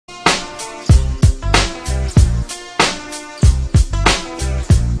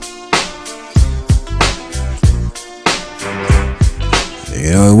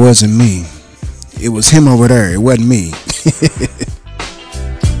wasn't me. It was him over there. It wasn't me.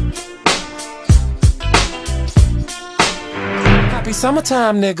 Happy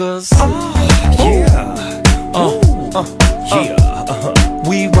summertime, niggas. Yeah.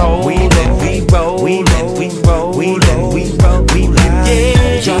 We roll, we roll, we roll, we roll,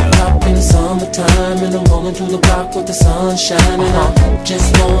 yeah. Drop in the summertime and I'm rolling through the block with the sun shining. I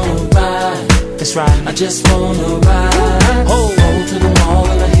just wanna ride. That's right. I just wanna ride. Go to the mall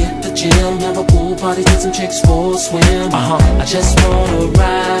and I hit the gym. Have a pool party, take some chicks for a swim. I just wanna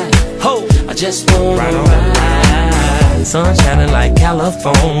ride. I just wanna ride. Sun shining like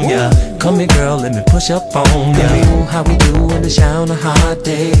California. Come here, girl, let me push up on ya. How we do in the shower on a hot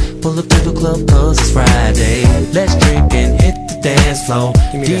day. Pull up to the club cause it's Friday. Let's drink and hit the dance floor.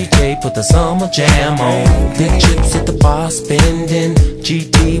 DJ put the summer jam on. Big trips at the bar spending.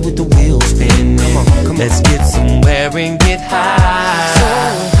 GT with the wheels spinning. Let's get somewhere and get high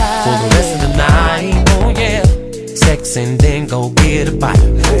for the rest of the night. Oh yeah. Sex and then go get a bite.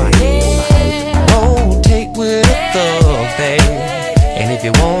 Oh, take with a thug, babe. And if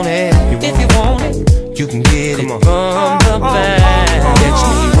you want it, you can get it from the back. Catch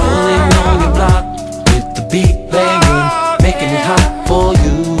me rolling on your block with the beat banging, making it hot for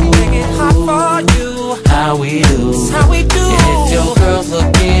you. How we do? And if your girl's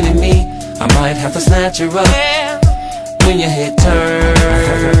looking at me, I might have to snatch her up when your head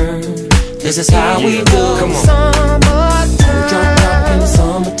turn. This is how we do. Come on. Drop in the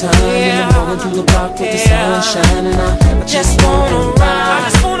summertime and I'm rolling through the block with the sun shining. I just wanna ride.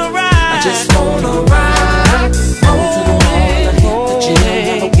 I just wanna ride. Go to the mall and hit the gym.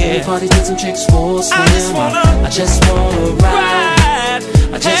 Have a pool party, take some chicks for a swim. I just wanna ride.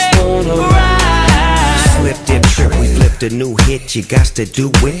 I just wanna ride. Slip, dip, trip, we flipped a new hit. You got to do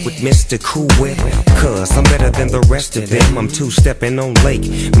it with Mr. Cool Whip. Cause I'm better than the rest of them. I'm two-stepping on Lake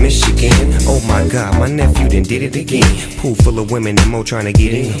Michigan. Oh my God, my nephew done did it again. Pool full of women and more trying to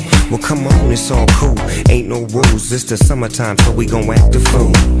get in. Well come on, it's all cool. Ain't no rules, it's the summertime, so we gon' act a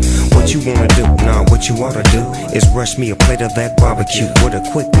fool. What you wanna do? Nah, what you oughta do is rush me a plate of that barbecue with a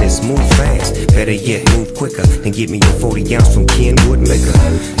quickness. Move fast, better yet move quicker. And get me a 40 ounce from Kenwood Liquor.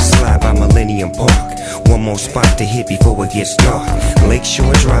 Slide by Millennium Park. One more spot to hit before it gets dark.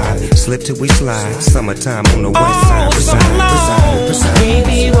 Lakeshore Drive, slip till we slide. Summertime on the west side. Reside. We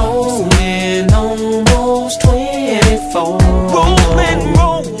be rolling almost 24. Rolling.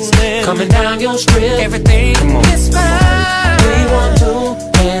 Coming down your strip, Everything is fine. 312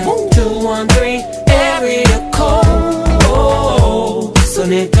 and 213 area code. So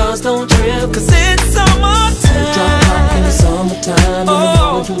niggas don't trip, cause it's summertime. Drop in the summertime and I'm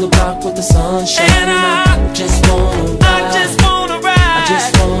rolling through the block with the sun shining. And I just wanna ride. I just wanna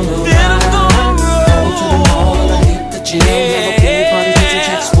ride. Then I'm gonna roll to the mall and I hit the gym. Have a pool party, take some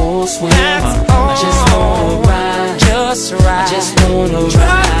chicks for a swim. I just wanna ride. I just wanna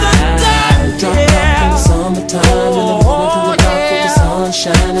ride. Drop in the summertime and I'm rolling through the block with the sun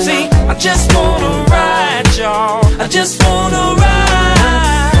shining. See, I just wanna ride, y'all. I just wanna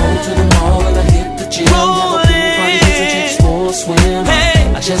ride. Go to the mall and I hit the gym. Have a pool party, take some chicks for a swim.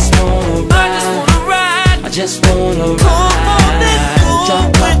 I just wanna ride. I just wanna ride. Drop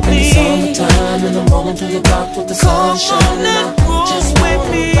in the summertime and I'm rolling through the block with the sun shining. I just wanna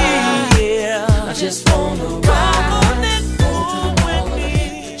ride. I just wanna ride. Go to the mall and I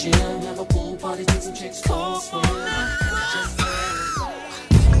hit the gym. Have a pool party, take some chicks for a swim. I just wanna ride.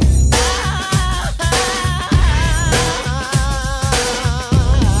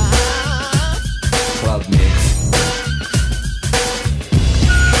 Club mix.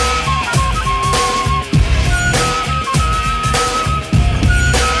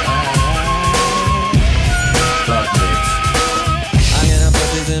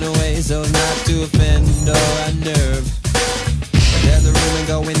 So as not to offend or unnerve, but there's a rumor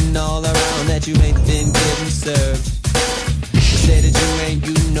going all around that you ain't been getting served. They say that you ain't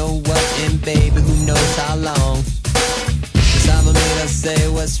you know what, and baby, who knows how long. Cause I'm made us say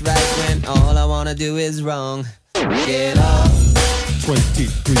what's right when all I wanna do is wrong. Get off.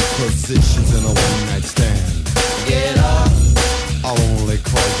 23 positions in a one-night stand. Get off. I'll only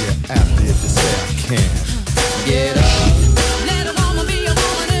call you after if you say I can. Get off.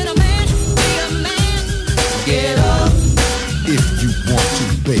 Get up. If you want to,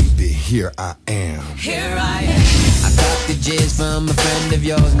 baby, here I am. Here I am. I got the jizz from a friend of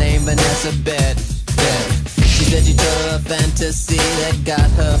yours named Vanessa Bet. She said you told her a fantasy that got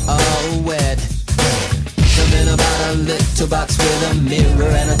her all wet. Something about a little box with a mirror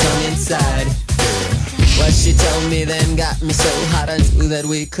and a tongue inside. Well, she told me then got me so hot I knew that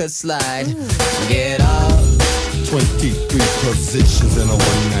we could slide. Get up. 23 positions in a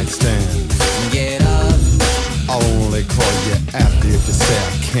one-night stand. Get up. I'll only call you after if you say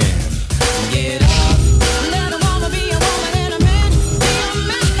I can. Get up. Let a woman be a woman and a man be a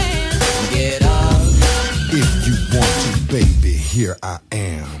man. Get up. If you want to, baby, here I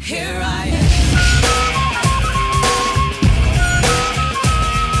am. Here I am.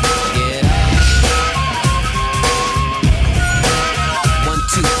 Get up. 1,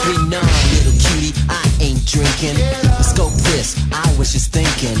 2, 3, 9, little cutie, I ain't drinking. Scope this, I was just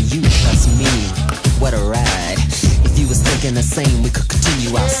thinking, you plus me, what a ride. If you was thinking the same, we could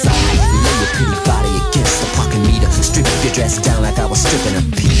continue outside. Lay your pretty body against the parking meter. Strip your dress down like I was stripping a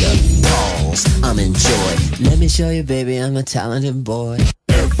Peter. Pause, I'm in joy. Let me show you, baby, I'm a talented boy.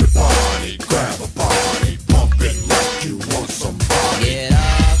 Everybody grab a body, pump it like you want somebody. Get up.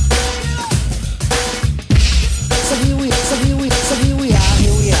 So here we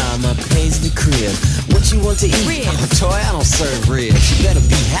are, my paisley crib. What you want to eat? Oh, toy, I don't serve ribs. You better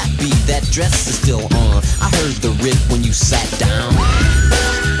be happy that dress is still on. I heard the rip when you sat down.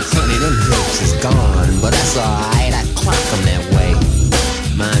 Honey, them hips is gone, but that's alright, I clock them that way.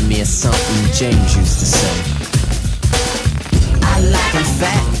 Remind me of something James used to say. I like them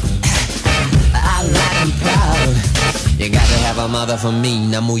fat, I like them proud. You got to have a mother for me.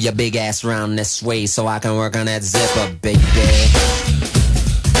 Now move your big ass round this way so I can work on that zipper, baby.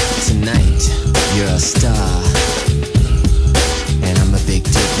 Tonight, you're a star, and I'm a big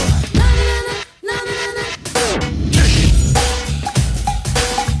dipper.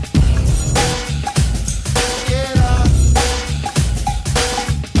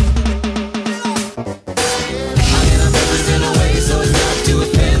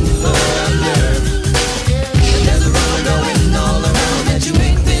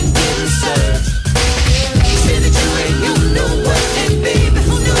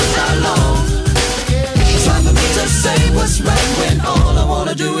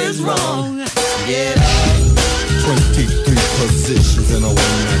 Get up. 23 positions in a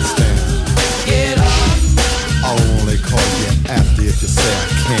one-night stand. Get up. I'll only call you after if you say I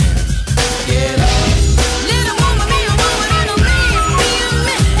can. Get up. Let a woman be a woman and a man be a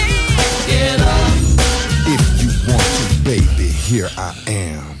man. Get up. If you want to, baby, here I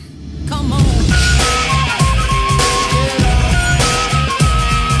am. Come on.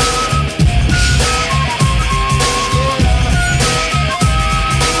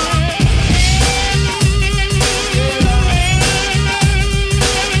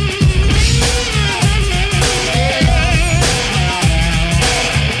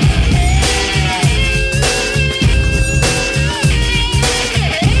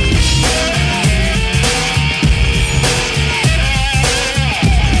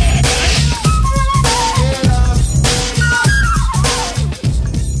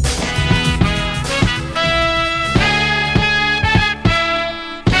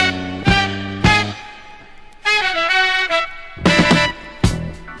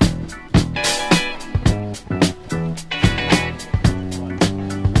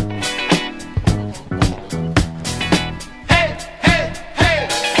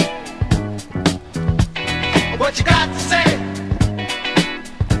 What you got to say?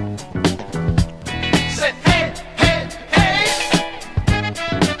 Say hey, hey, hey.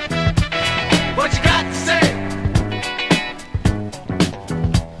 What you got to say?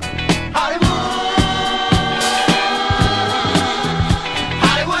 Hollywood,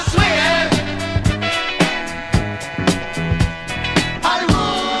 Hollywood swinging.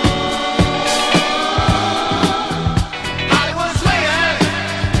 Hollywood swinging.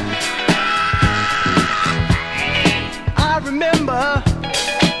 I remember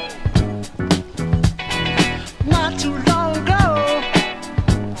not too long ago,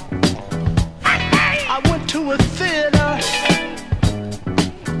 I went to a theater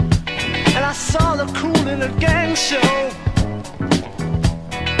and I saw the Kool and the Gang show.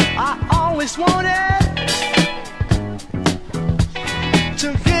 I always wanted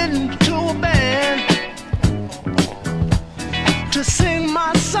to get into a band to sing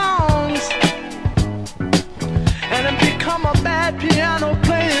my songs and then become a bad piano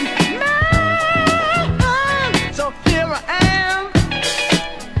playing man. So here I am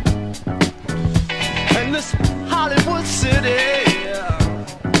in this Hollywood city,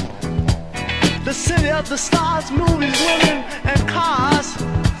 the city of the stars, movies, women, and cars.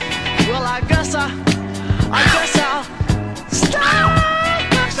 Well, I guess I'll stop.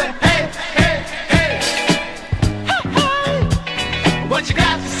 Say hey, hey, hey, hey, hey. What you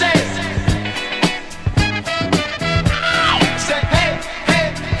got to say?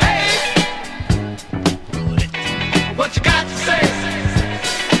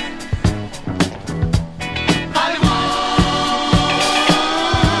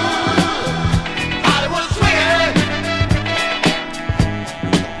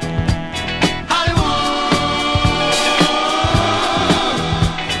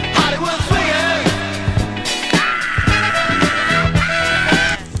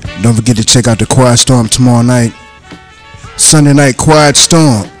 Don't forget to check out the Quiet Storm tomorrow night. Sunday night Quiet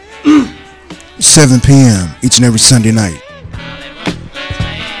Storm, 7 p.m. each and every Sunday night.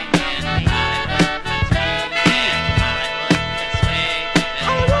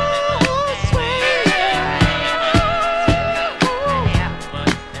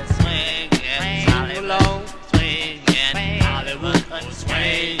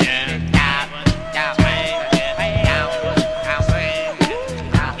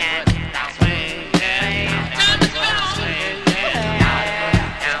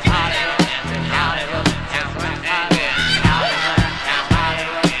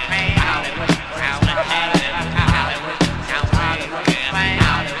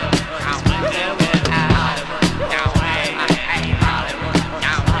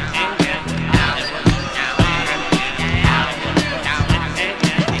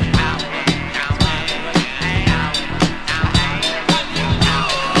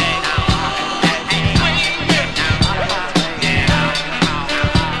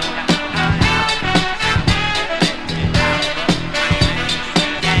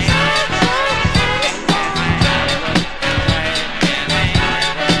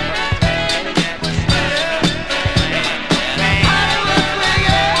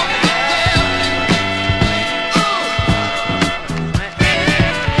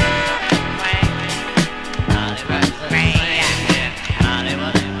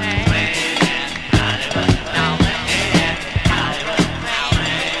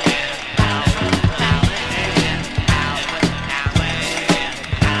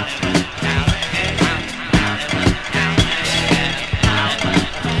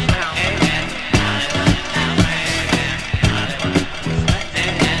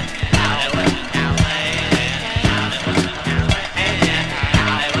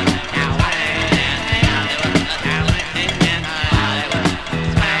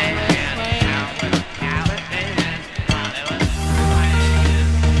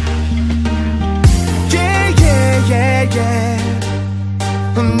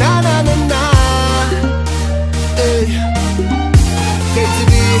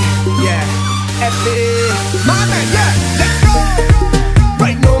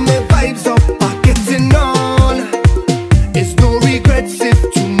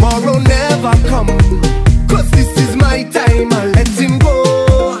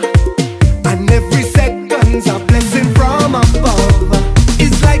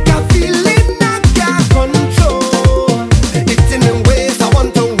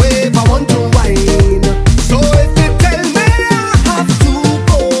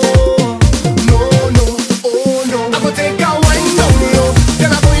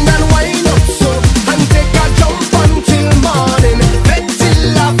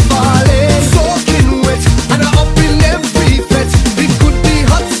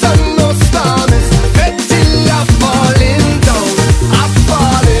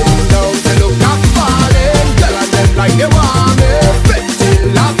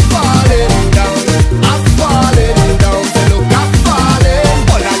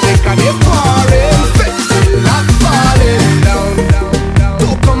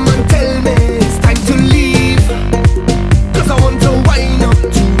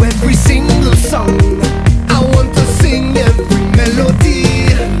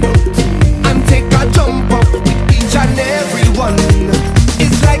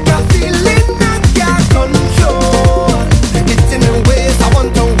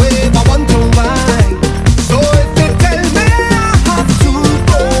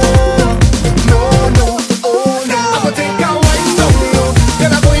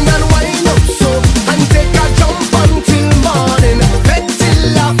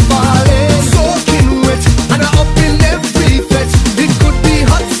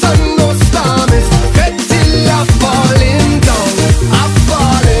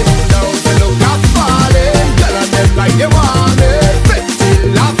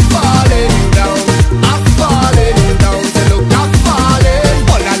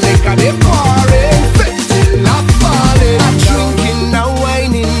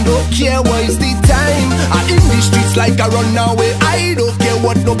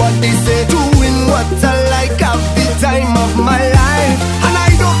 Nobody say doing what I like, have the time of my life.